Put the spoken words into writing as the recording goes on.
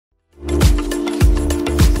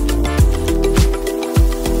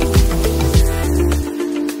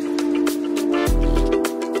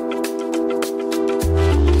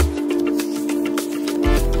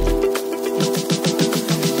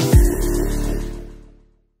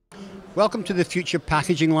Welcome to the Future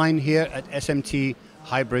Packaging line here at SMT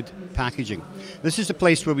Hybrid Packaging. This is the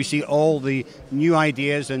place where we see all the new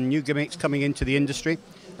ideas and new gimmicks coming into the industry,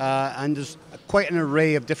 and there's quite an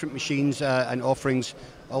array of different machines and offerings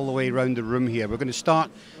all the way around the room here. We're going to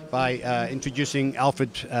start by introducing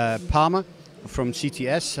Alfred Palmer from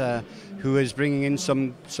CTS, who is bringing in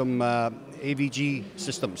some AVG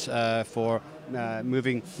systems for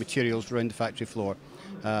moving materials around the factory floor.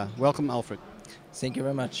 Welcome, Alfred. Thank you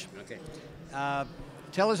very much. Okay.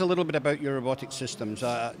 Tell us a little bit about your robotic systems.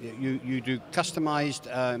 You do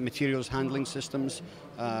customized materials handling systems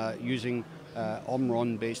using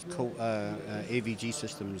Omron-based AVG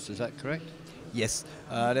systems. Is that correct? Yes,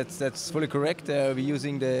 that's fully correct. We're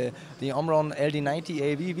using the Omron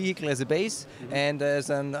LD90 AV vehicle as a base, and as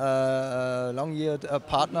a long-yeared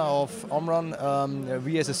partner of Omron,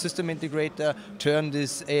 we as a system integrator turn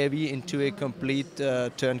this AV into a complete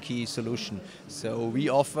turnkey solution. So we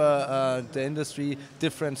offer the industry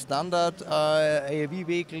different standard AV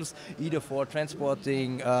vehicles, either for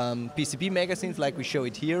transporting PCB magazines like we show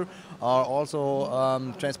it here, or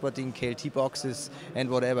also transporting KLT boxes and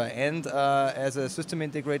whatever. And as a system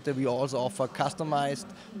integrator, we also offer customized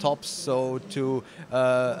tops, so to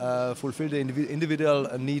fulfill the individual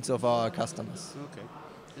needs of our customers. Okay.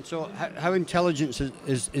 And so how intelligent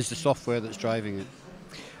is the software that's driving it?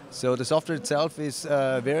 So the software itself is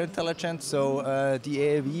very intelligent, so the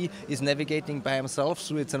AAV is navigating by himself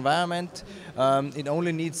through its environment. It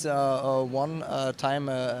only needs one time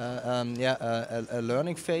a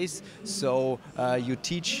learning phase, so you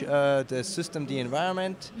teach the system the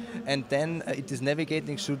environment, and then it is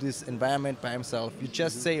navigating through this environment by himself. You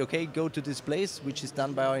just say, okay, go to this place, which is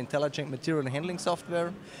done by our intelligent material handling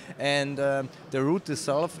software, and the route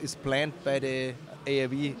itself is planned by the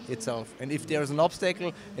AAV itself, and if there's an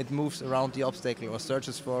obstacle, it moves around the obstacle or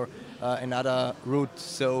searches for another route.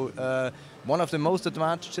 So one of the most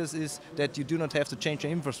advantages is that you do not have to change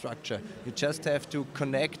your infrastructure. You just have to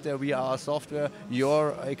connect via our software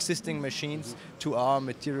your existing machines to our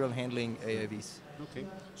material handling AAVs. Okay.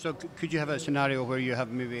 So could you have a scenario where you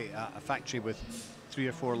have maybe a factory with 3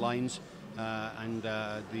 or 4 lines, and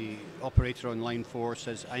the operator on line 4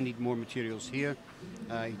 says, I need more materials here.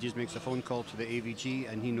 He just makes a phone call to the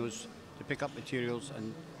AVG, and he knows to pick up materials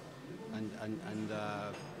and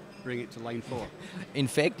bring it to line 4. In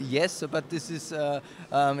fact, yes, but this is,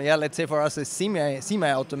 let's say for us a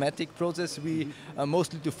semi-automatic process. We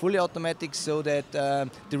mostly do fully automatic, so that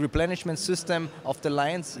the replenishment system of the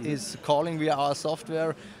lines is calling via our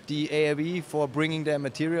software the AAV for bringing the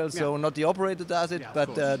material. So not the operator does it,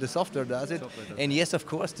 but the software does it. And yes, of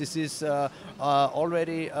course, this is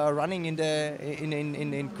already running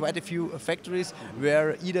in quite a few factories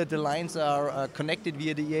where either the lines are connected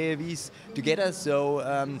via the AAVs together. So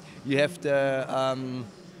you have the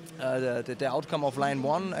outcome of line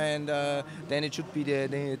 1, and then it should be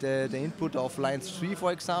the input of lines 3,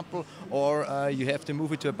 for example, or you have to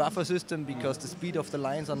move it to a buffer system because the speed of the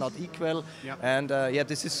lines are not equal. And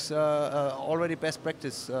this is already best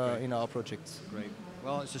practice in our projects. Great.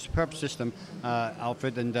 Well, it's a superb system,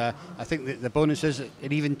 Alfred, and I think the bonus is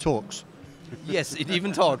it even talks. Yes, it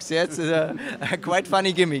even talks. Yeah, it's a quite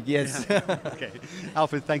funny gimmick, yes. Okay.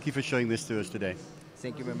 Alfred, thank you for showing this to us today.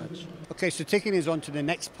 Thank you very much. Okay, so taking us on to the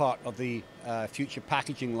next part of the Future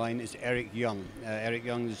Packaging line is Eric Young. Eric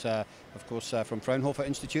Young is, of course, from Fraunhofer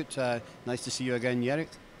Institute. Nice to see you again, Eric.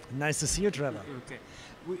 Nice to see you, Trevor. Okay.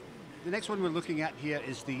 The next one we're looking at here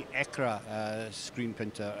is the ECRA screen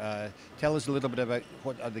printer. Tell us a little bit about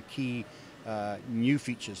what are the key new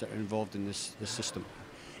features that are involved in this system.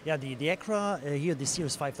 Yeah, the ECRA here, the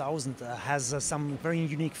Series 5000, has some very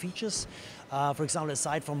unique features. For example,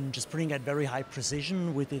 aside from just printing at very high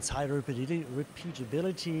precision with its high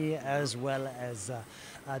repeatability, as well as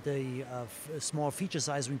the small feature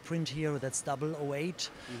size we print here, that's 008,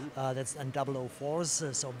 that's and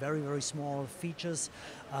 004s, so very, very small features.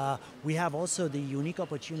 We have also the unique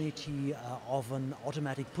opportunity of an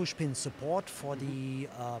automatic push-pin support for the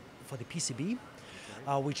PCB.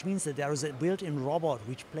 Which means that there is a built-in robot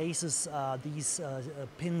which places these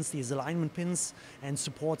pins, these alignment pins and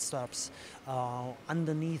support stubs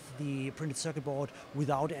underneath the printed circuit board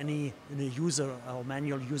without any user or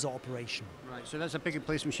manual user operation. Right, so that's a pick and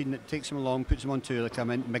place machine that takes them along, puts them onto like a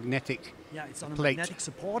magnetic Yeah, it's on a plate. magnetic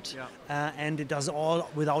support, and it does all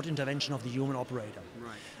without intervention of the human operator.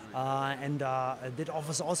 Right. And it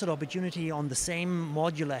offers also the opportunity on the same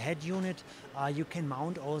modular head unit. You can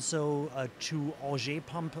mount also 2 Auger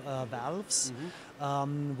pump valves,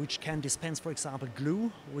 which can dispense, for example,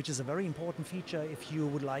 glue, which is a very important feature if you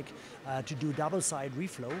would like to do double-side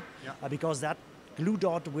reflow, because that glue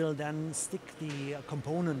dot will then stick the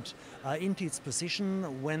component into its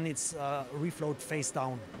position when it's reflowed face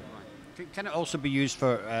down. Can it also be used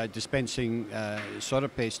for dispensing solder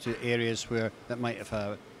paste to areas where that might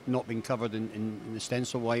have not been covered in the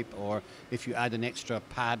stencil wipe, or if you add an extra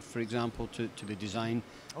pad, for example, to the design?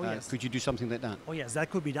 Oh, yes. Could you do something like that? Oh yes, that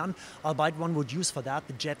could be done. Albeit one would use for that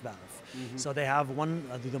the jet valve. So they have one,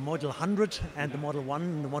 the model 100 and the model 1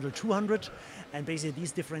 and the model 200, and basically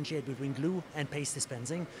these differentiate between glue and paste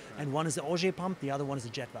dispensing. And one is the Auger pump, the other one is the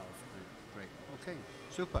jet valve. Great. Okay,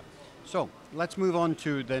 super. So let's move on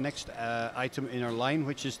to the next item in our line,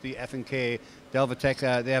 which is the F&K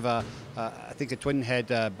Delvatec. They have I think a twin head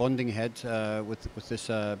bonding head with this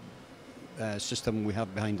system we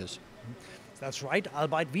have behind us. That's right,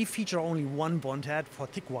 albeit we feature only one bond head for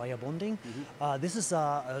thick wire bonding. This is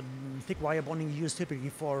thick wire bonding used typically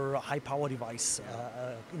for high power device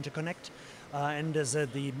interconnect. And as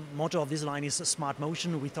the motto of this line is smart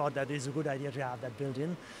motion, we thought that it is a good idea to have that built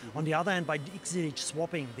in. On the other hand, by XDH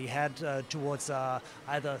swapping the head towards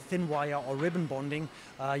either thin wire or ribbon bonding,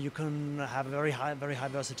 you can have a very high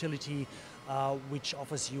versatility, which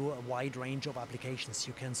offers you a wide range of applications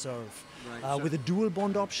you can serve. Right, with a dual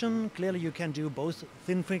bond option, clearly you can do both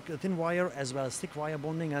thin wire as well as thick wire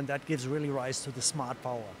bonding, and that gives really rise to the smart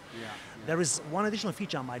power. There is one additional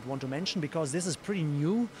feature I might want to mention, because this is pretty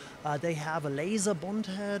new. They have a laser bond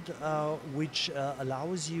head which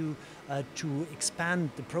allows you to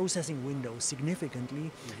expand the processing window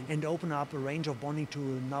significantly and open up a range of bonding to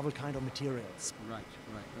novel kind of materials. Right,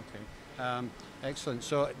 okay. Excellent.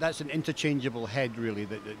 So that's an interchangeable head, really,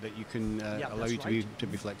 that you can allow you to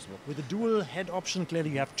be flexible. With the dual head option,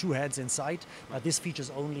 clearly you have two heads inside, but this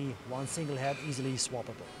features only one single head, easily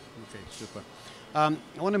swappable. Okay, super. I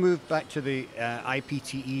want to move back to the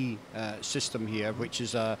IPTE system here, which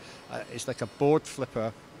is it's like a board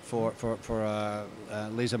flipper for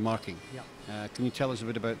laser marking. Can you tell us a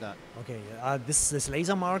bit about that? Okay, this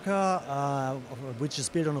laser marker, which is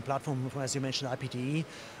built on a platform, as you mentioned, IPTE,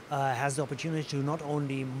 has the opportunity to not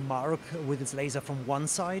only mark with its laser from one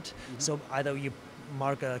side, so either you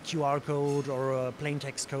mark a QR code or a plain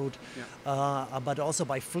text code, but also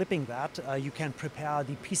by flipping that, you can prepare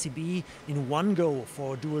the PCB in one go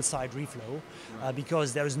for dual side reflow,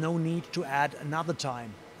 because there is no need to add another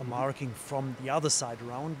time a marking from the other side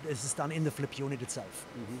around. This is done in the flip unit itself.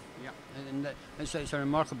 Yeah, and it's a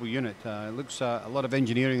remarkable unit. It looks a lot of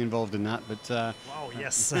engineering involved in that, but wow,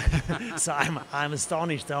 yes. So I'm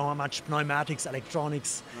astonished how much pneumatics,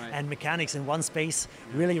 electronics, and mechanics in one space.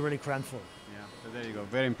 Really, really crammed full. So there you go,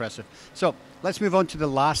 very impressive. So let's move on to the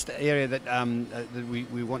last area that, that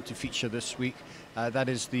we want to feature this week. That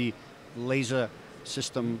is the laser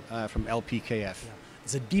system from LPKF.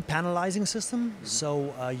 It's a depanelizing system,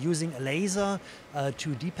 so using a laser to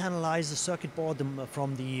depanelize the circuit board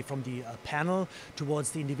from the panel towards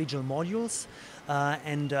the individual modules,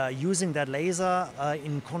 and using that laser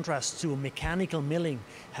in contrast to mechanical milling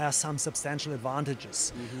has some substantial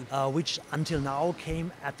advantages, which until now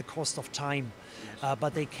came at the cost of time.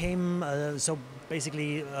 But they came, so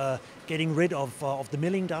basically getting rid of the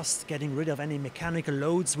milling dust, getting rid of any mechanical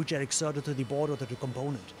loads which are exerted to the board or to the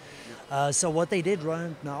component. So what they did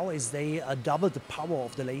right now is they doubled the power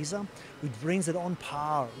of the laser, which brings it on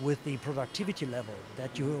par with the productivity level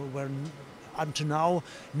that you were until now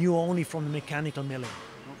knew only from the mechanical milling.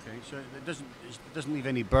 Okay, so it doesn't leave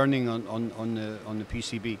any burning on the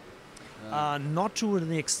PCB. Not to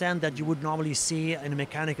the extent that you would normally see in a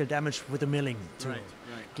mechanical damage with a milling tool.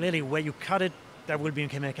 Clearly, where you cut it, there will be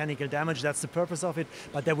mechanical damage. That's the purpose of it.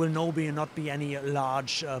 But there will not be any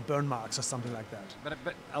large burn marks or something like that.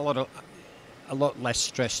 But a lot less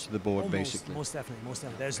stress to the board, basically. Most definitely.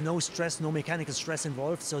 There's no stress, no mechanical stress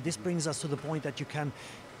involved. So this brings us to the point that you can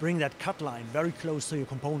bring that cut line very close to your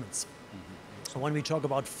components. So when we talk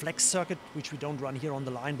about flex circuit, which we don't run here on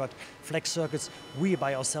the line, but flex circuits, we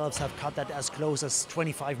by ourselves have cut that as close as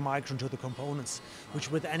 25 micron to the components, which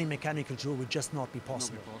with any mechanical tool would just not be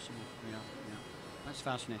possible. Yeah. That's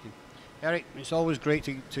fascinating. Eric, it's always great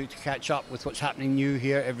to catch up with what's happening new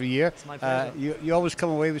here every year. It's my pleasure. You always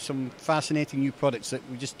come away with some fascinating new products that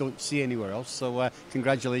we just don't see anywhere else. So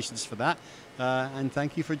congratulations for that. And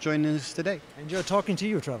thank you for joining us today. Enjoy talking to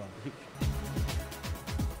you, Trevor.